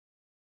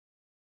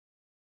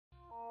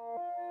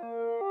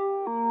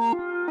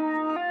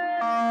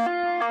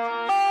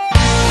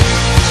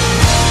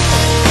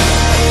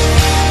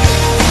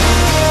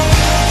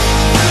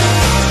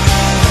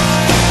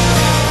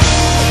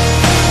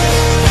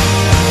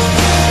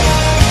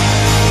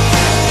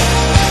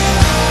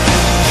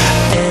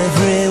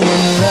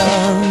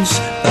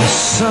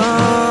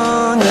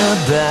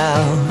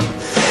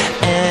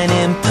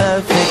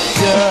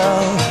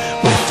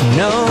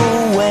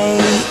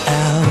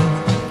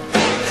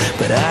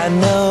I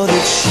know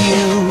that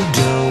you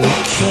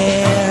don't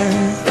care.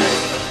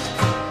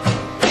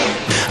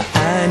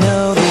 I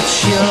know that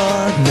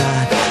you're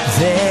not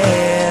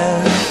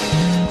there.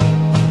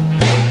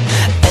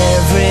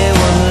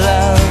 Everyone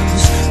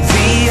loves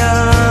the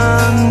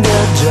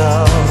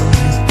underdog,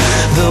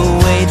 the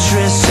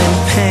waitress in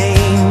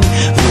pain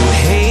who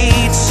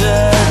hates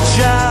her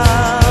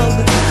job.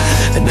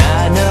 And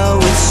I know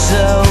it's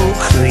so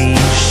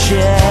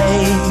cliche,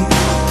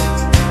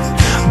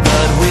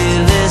 but we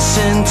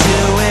listen to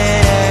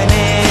it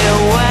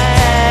anyway.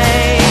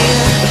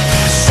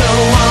 So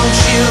won't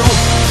you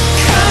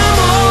come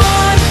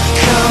on,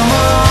 come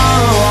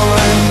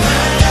on?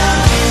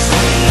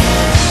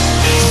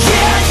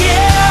 Yeah,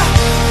 yeah,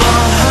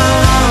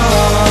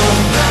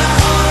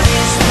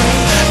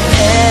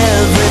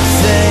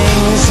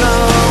 everything's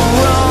all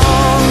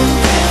wrong,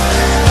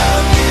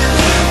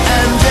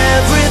 and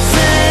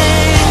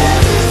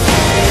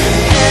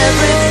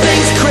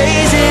everything's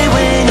crazy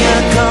when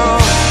you're gone.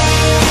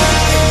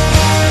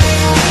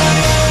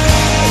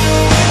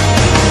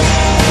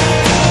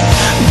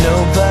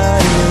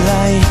 Nobody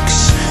likes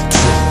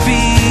to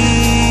be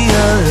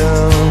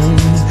alone.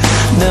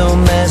 No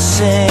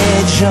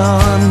message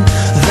on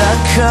the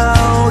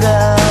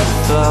coda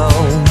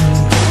phone,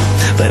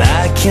 but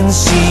I can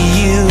see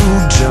you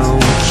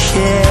don't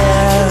care.